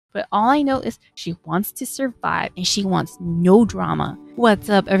But all I know is she wants to survive and she wants no drama. What's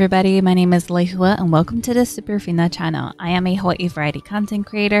up, everybody? My name is Lehua and welcome to the Superfina Channel. I am a Hawaii variety content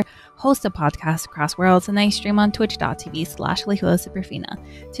creator, host of podcasts across worlds, and I stream on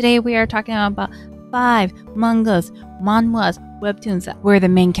twitch.tv/LehuaSuperfina. Today we are talking about 5 mangas, manhwas, webtoons where the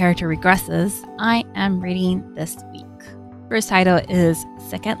main character regresses. I am reading this week. First title is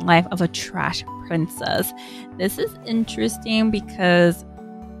Second Life of a Trash Princess. This is interesting because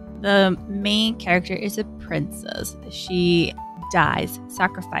the main character is a princess. She dies,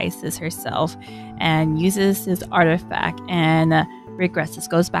 sacrifices herself, and uses this artifact and regresses,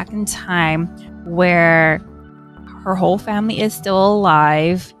 goes back in time where her whole family is still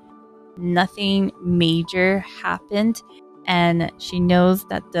alive. Nothing major happened, and she knows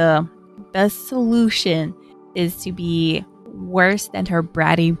that the best solution is to be worse than her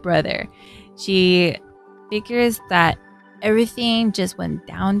bratty brother. She figures that everything just went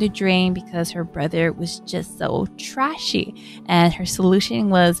down the drain because her brother was just so trashy, and her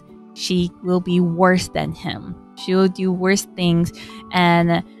solution was she will be worse than him. She will do worse things,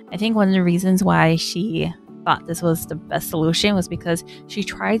 and I think one of the reasons why she thought this was the best solution was because she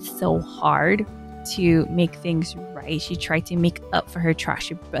tried so hard to make things right. She tried to make up for her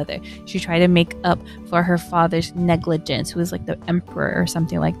trashy brother. She tried to make up for her father's negligence, who was like the emperor or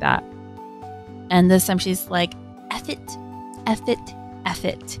something like that. And this time she's like, F it. F it, F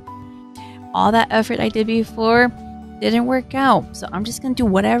it. All that effort I did before didn't work out, so I'm just gonna do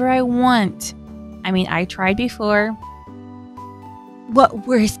whatever I want. I mean, I tried before. What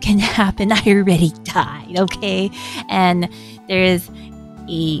worse can happen? I already died, okay? And there is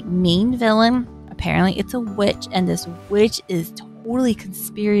a main villain. Apparently it's a witch, and this witch is totally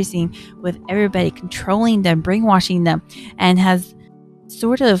conspiring with everybody, controlling them, brainwashing them, and has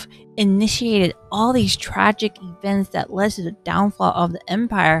sort of initiated all these tragic events that led to the downfall of the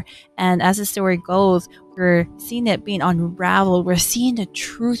empire. And as the story goes, we're seeing it being unraveled. We're seeing the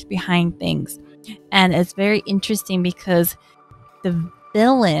truth behind things. And it's very interesting because the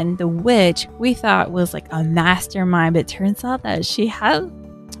villain, the witch, we thought was like a mastermind, but it turns out that she's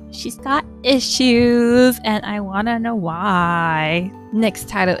got issues, and I want to know why. Next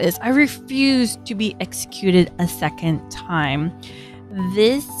title is I Refuse to Be Executed a Second Time.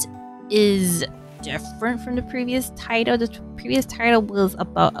 This is different from the previous title. The previous title was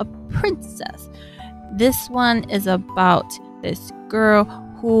about a princess. This one is about this girl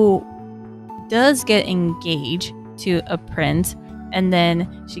who does get engaged to a prince, and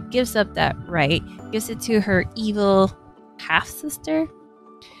then she gives up that right, gives it to her evil half-sister,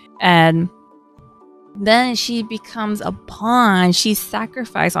 and then she becomes a pawn. She's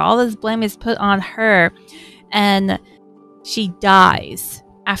sacrificed. All this blame is put on her, and she dies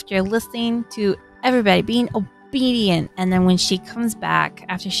after listening to everybody, being obedient. And then when she comes back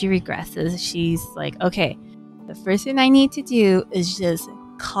after she regresses, she's like, okay, the first thing I need to do is just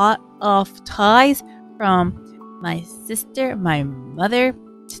cut off ties from my sister, my mother,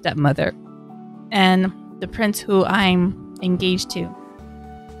 stepmother, and the prince who I'm engaged to.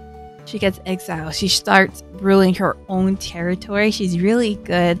 She gets exiled. She starts ruling her own territory. She's really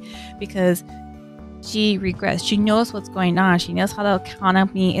good because she regrets. She knows what's going on. She knows how the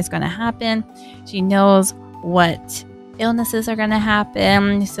economy is going to happen. She knows what illnesses are going to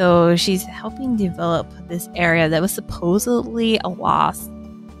happen. So she's helping develop this area that was supposedly a lost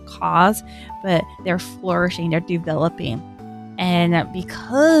cause, but they're flourishing, they're developing. And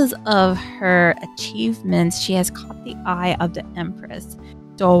because of her achievements, she has caught the eye of the Empress,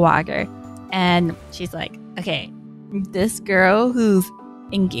 Dowager. And she's like, okay, this girl who's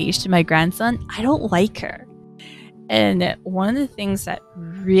engaged to my grandson, I don't like her. And one of the things that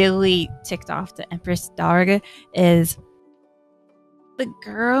really ticked off the Empress Dowager is the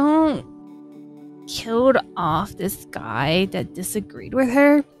girl killed off this guy that disagreed with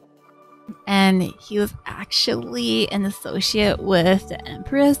her, and he was actually an associate with the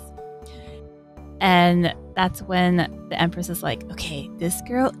Empress. And that's when the Empress is like, okay, this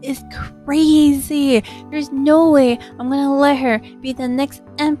girl is crazy. There's no way I'm gonna let her be the next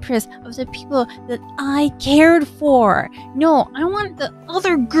Empress of the people that I cared for. No, I want the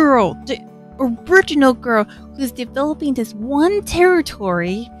other girl, the original girl who's developing this one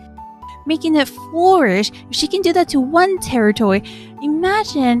territory, making it flourish. If she can do that to one territory,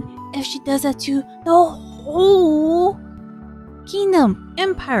 imagine if she does that to the whole kingdom,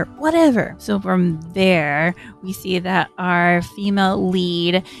 empire, whatever. So from there, we see that our female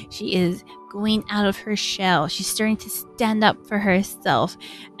lead, she is going out of her shell. She's starting to stand up for herself,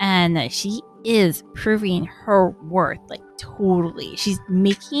 and she is proving her worth, like totally. She's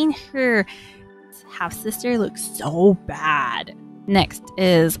making her half sister look so bad. Next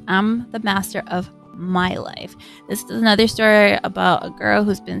is I'm the Master of My Life. This is another story about a girl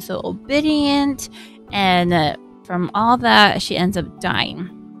who's been so obedient, and from all that, she ends up dying.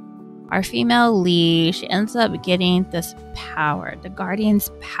 Our female lead, she ends up getting this power, the Guardian's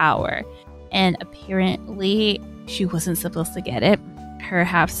power, and apparently she wasn't supposed to get it. Her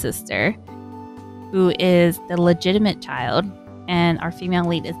half-sister, who is the legitimate child, and our female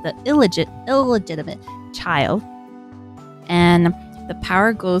lead is the illegitimate child, and the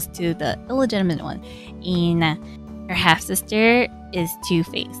power goes to the illegitimate one, and her half-sister is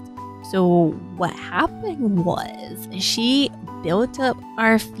two-faced. So what happened was she built up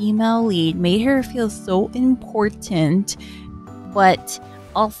our female lead, made her feel so important, but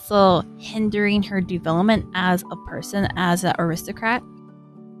also hindering her development as a person, as an aristocrat.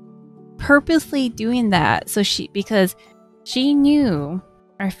 Purposely doing that because she knew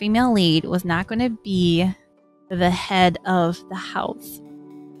our female lead was not going to be the head of the house.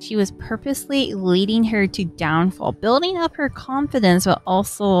 She was purposely leading her to downfall, building up her confidence, but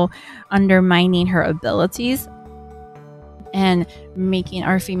also undermining her abilities and making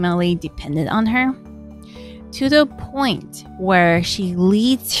our female lead dependent on her, to the point where she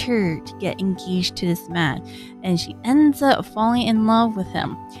leads her to get engaged to this man, and she ends up falling in love with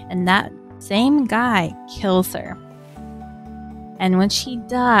him, and that same guy kills her. And when she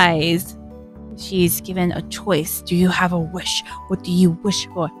dies, she's given a choice. Do you have a wish? What do you wish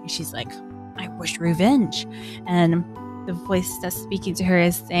for? And she's like, I wish revenge. And the voice that's speaking to her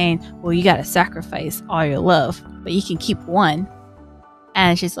is saying, well, you gotta sacrifice all your love, but you can keep one.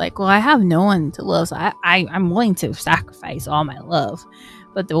 And she's like, well, I have no one to love, so I'm willing to sacrifice all my love.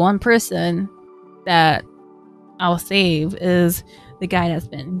 But the one person that I'll save is the guy that's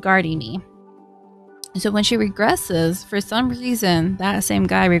been guarding me. So when she regresses, for some reason, that same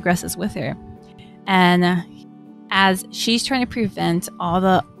guy regresses with her. And as she's trying to prevent all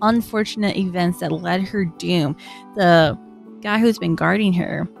the unfortunate events that led her doom, the guy who's been guarding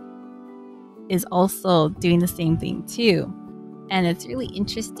her is also doing the same thing too. And it's really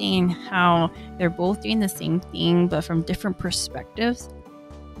interesting how they're both doing the same thing, but from different perspectives.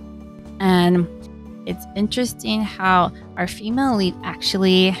 And it's interesting how our female lead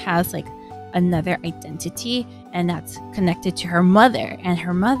actually has like another identity, and that's connected to her mother. And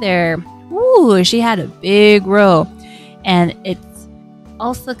her mother, ooh, she had a big role. And it's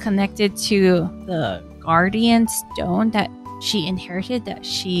also connected to the guardian stone that she inherited, that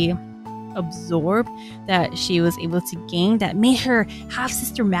she absorbed, that she was able to gain, that made her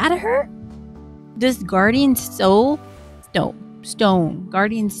half-sister mad at her. This guardian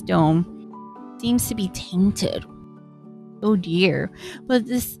guardian stone seems to be tainted. Oh dear. But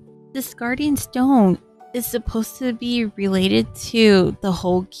this guardian stone is supposed to be related to the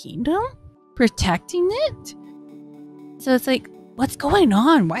whole kingdom, protecting it. So it's like, what's going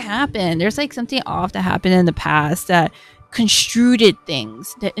on? What happened? There's like something off that happened in the past that construed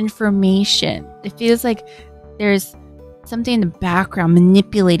things, the information. It feels like there's something in the background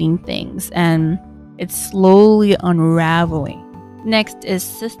manipulating things, and it's slowly unraveling. Next is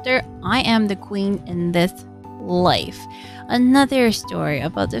Sister, I Am the Queen in This Life. Another story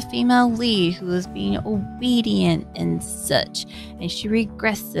about the female lead who is being obedient and such, and she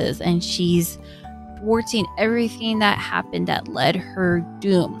regresses and she's thwarting everything that happened that led her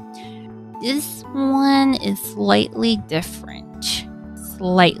doom. This one is slightly different.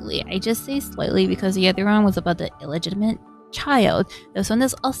 Slightly. I just say slightly because the other one was about the illegitimate child. This one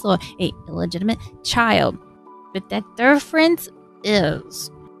is also a illegitimate child. But the difference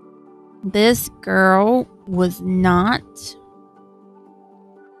is this girl was not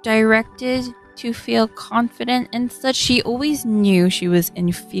directed to feel confident and such. She always knew she was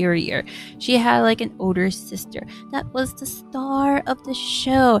inferior. She had like an older sister that was the star of the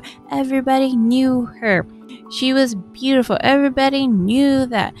show. Everybody knew her. She was beautiful. Everybody knew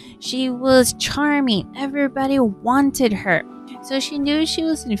that. She was charming. Everybody wanted her. So she knew she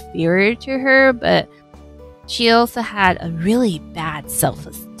was inferior to her, but she also had a really bad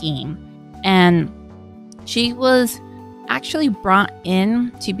self-esteem. And she was actually brought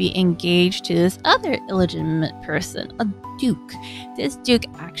in to be engaged to this other illegitimate person, a duke. This duke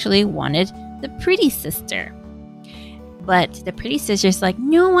actually wanted the pretty sister. But the pretty sister's like,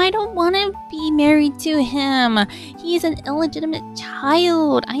 no, I don't want to be married to him. He's an illegitimate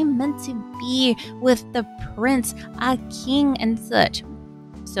child. I am meant to be with the prince, a king, and such.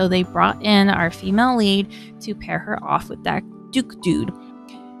 So they brought in our female lead to pair her off with that duke dude.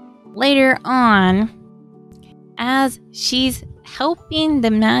 Later on, as she's helping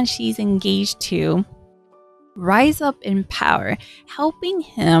the man she's engaged to rise up in power, helping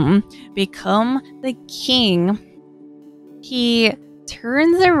him become the king, He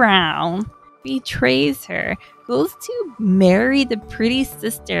turns around, betrays her, goes to marry the pretty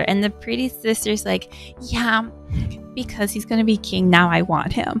sister, and the pretty sister's like, yeah, because he's gonna be king now, I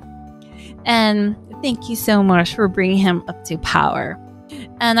want him. And thank you so much for bringing him up to power.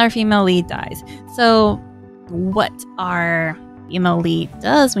 And our female lead dies. So what our female lead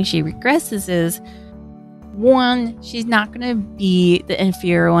does when she regresses is, one, she's not going to be the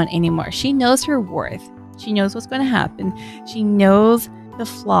inferior one anymore. She knows her worth. She knows what's going to happen. She knows the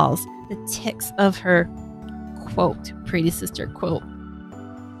flaws, the ticks of her, quote, pretty sister, quote.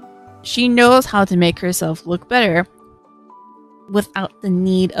 She knows how to make herself look better without the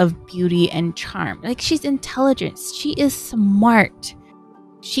need of beauty and charm. Like, she's intelligent. She is smart.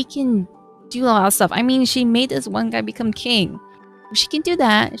 She can do a lot of stuff. I mean, she made this one guy become king. If she can do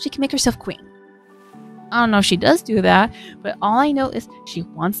that, she can make herself queen. I don't know if she does do that, but all I know is she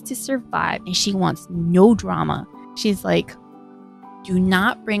wants to survive and she wants no drama. She's like, do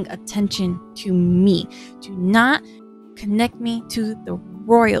not bring attention to me. Do not connect me to the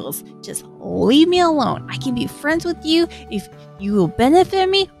royals. Just leave me alone. I can be friends with you if you will benefit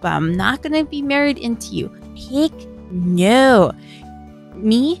me, but I'm not going to be married into you. Heck no.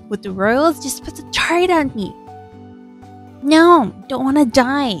 Me with the royals just puts a target on me. No, don't want to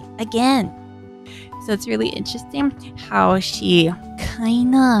die again. So it's really interesting how she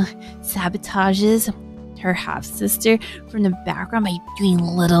kind of sabotages her half-sister from the background by doing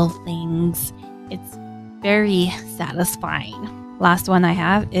little things. It's very satisfying. Last one I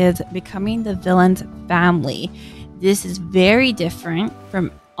have is becoming the villain's family. This is very different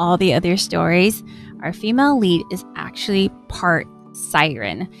from all the other stories. Our female lead is actually part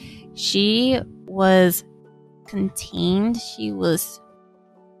siren. She was contained. She was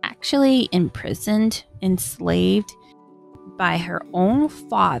actually imprisoned, enslaved by her own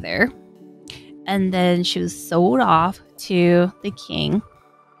father, and then she was sold off to the king,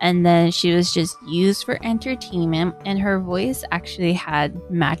 and then she was just used for entertainment, and her voice actually had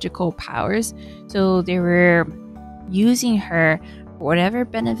magical powers, so they were using her for whatever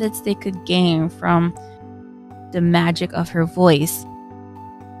benefits they could gain from the magic of her voice.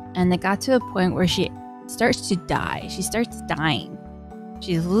 And it got to a point where she starts to die. She starts dying.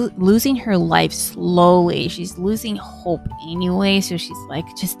 She's losing her life slowly. She's losing hope anyway. So she's like,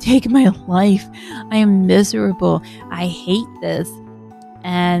 just take my life. I am miserable. I hate this.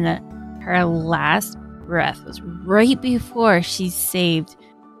 And her last breath was right before she's saved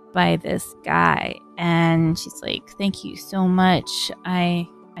by this guy. And she's like, thank you so much. I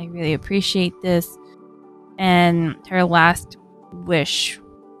really appreciate this. And her last wish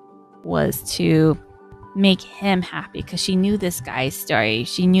was to make him happy because she knew this guy's story.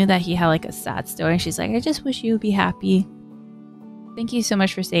 She knew that he had like a sad story. And she's like, I just wish you would be happy. Thank you so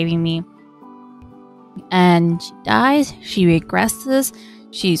much for saving me. And she dies. She regresses.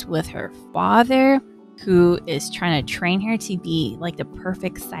 She's with her father, who is trying to train her to be like the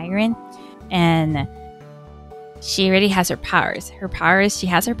perfect siren. And she already has her powers. She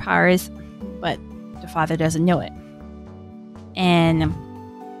has her powers, but the father doesn't know it. And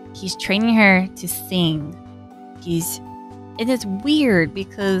he's training her to sing. And it's weird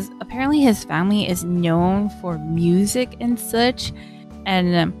because apparently his family is known for music and such.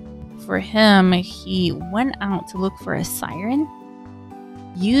 And for him, he went out to look for a siren,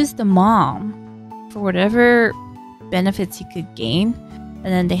 used the mom for whatever benefits he could gain. And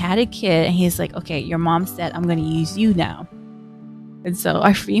then they had a kid and he's like, okay, your mom said I'm going to use you now. And so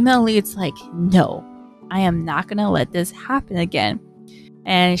our female lead's like, no, I am not going to let this happen again.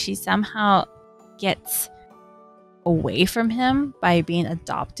 And she somehow gets away from him by being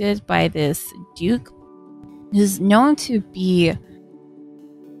adopted by this duke who's known to be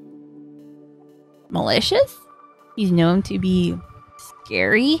malicious. He's known to be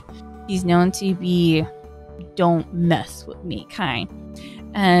scary. He's known to be don't mess with me kind.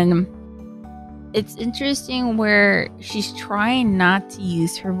 And it's interesting where she's trying not to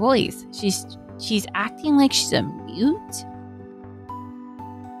use her voice. She's acting like she's a mute,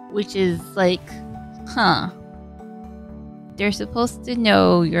 which is like, they're supposed to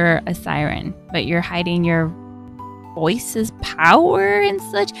know you're a siren, but you're hiding your voice's power and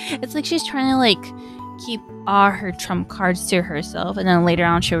such. It's like she's trying to like keep all her trump cards to herself, and then later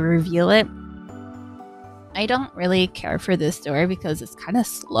on she'll reveal it. I don't really care for this story because it's kind of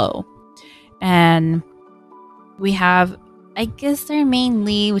slow. And we have, I guess, our main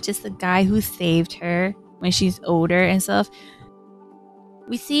lead, which is the guy who saved her when she's older and stuff.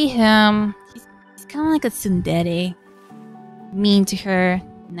 We see him, he's kind of like a tsundere, mean to her,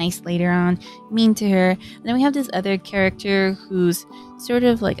 nice later on, mean to her. And then we have this other character who's sort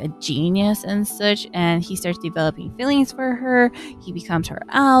of like a genius and such, and he starts developing feelings for her. He becomes her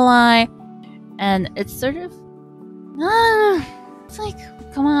ally, and it's sort of it's like,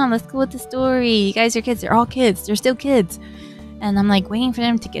 come on, let's go with the story. You guys are kids. They're all kids. They're still kids. And I'm like waiting for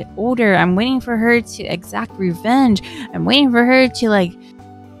them to get older. I'm waiting for her to exact revenge. I'm waiting for her to like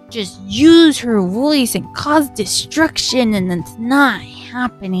just use her voice and cause destruction, and it's not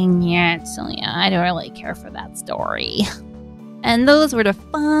happening yet. So yeah, I don't really care for that story. And those were the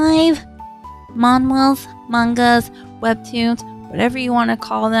 5 manhwas, mangas, webtoons, whatever you want to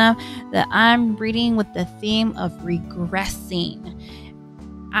call them, that I'm reading with the theme of regressing.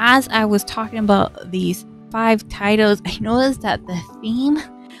 As I was talking about these 5 titles, I noticed that the theme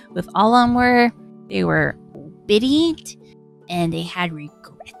with all of them were, they were bitty and they had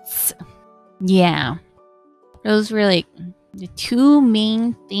regrets. Yeah, those were like the 2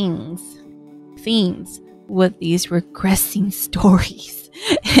 main themes with these regressing stories.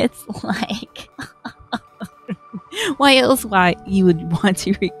 It's like why else you would want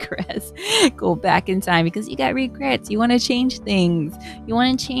to regress, go back in time? Because you got regrets. You want to change things. You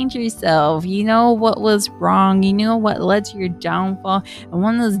want to change yourself. You know what was wrong. You know what led to your downfall. And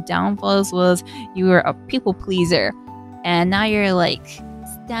one of those downfalls was you were a people pleaser. And now you're like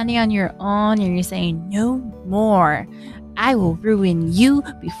standing on your own and you're saying, no more. I will ruin you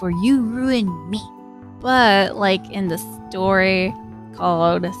before you ruin me. But like in the story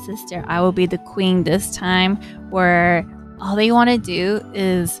called Sister, I Will Be the Queen this time, where all they want to do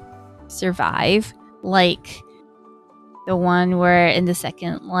is survive, like the one where in the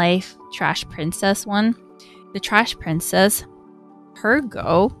second life Trash Princess one, the Trash Princess, her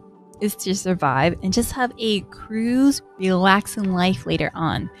goal is to survive and just have a cruise, relaxing life later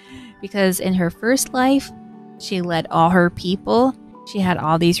on, because in her first life she led all her people. She had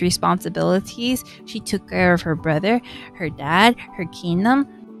all these responsibilities. She took care of her brother, her dad, her kingdom.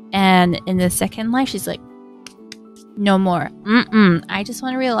 And in the second life, she's like, no more. I just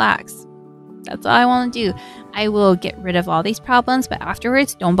want to relax. That's all I want to do. I will get rid of all these problems, but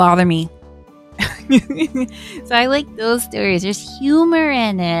afterwards, don't bother me. So I like those stories. There's humor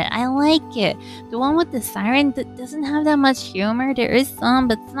in it. I like it. The one with the siren that doesn't have that much humor. There is some,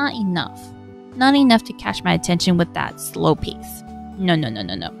 but it's not enough. Not enough to catch my attention with that slow pace. No.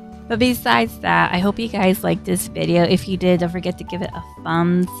 But besides that, I hope you guys liked this video. If you did, don't forget to give it a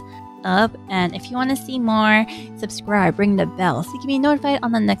thumbs up. And if you want to see more, subscribe, ring the bell so you can be notified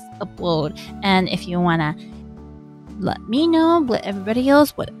on the next upload. And if you want to let me know, let everybody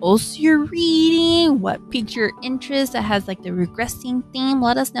else, what else you're reading, what piqued your interest that has like the regressing theme,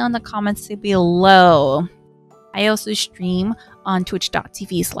 let us know in the comments below. I also stream on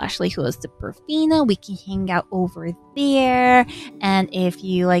twitch.tv/Lehua Superfina. We can hang out over there. And if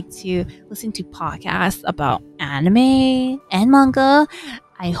you like to listen to podcasts about anime and manga,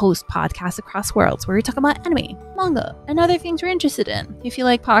 I host podcasts across worlds where we talk about anime, manga, and other things we're interested in. If you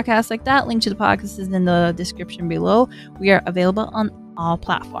like podcasts like that, link to the podcast is in the description below. We are available on all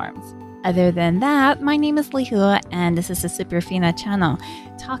platforms. Other than that, my name is Lehua, and this is the Superfina Channel,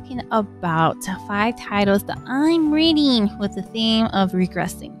 talking about 5 titles that I'm reading with the theme of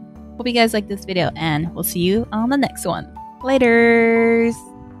regressing. Hope you guys like this video, and we'll see you on the next one. Laters!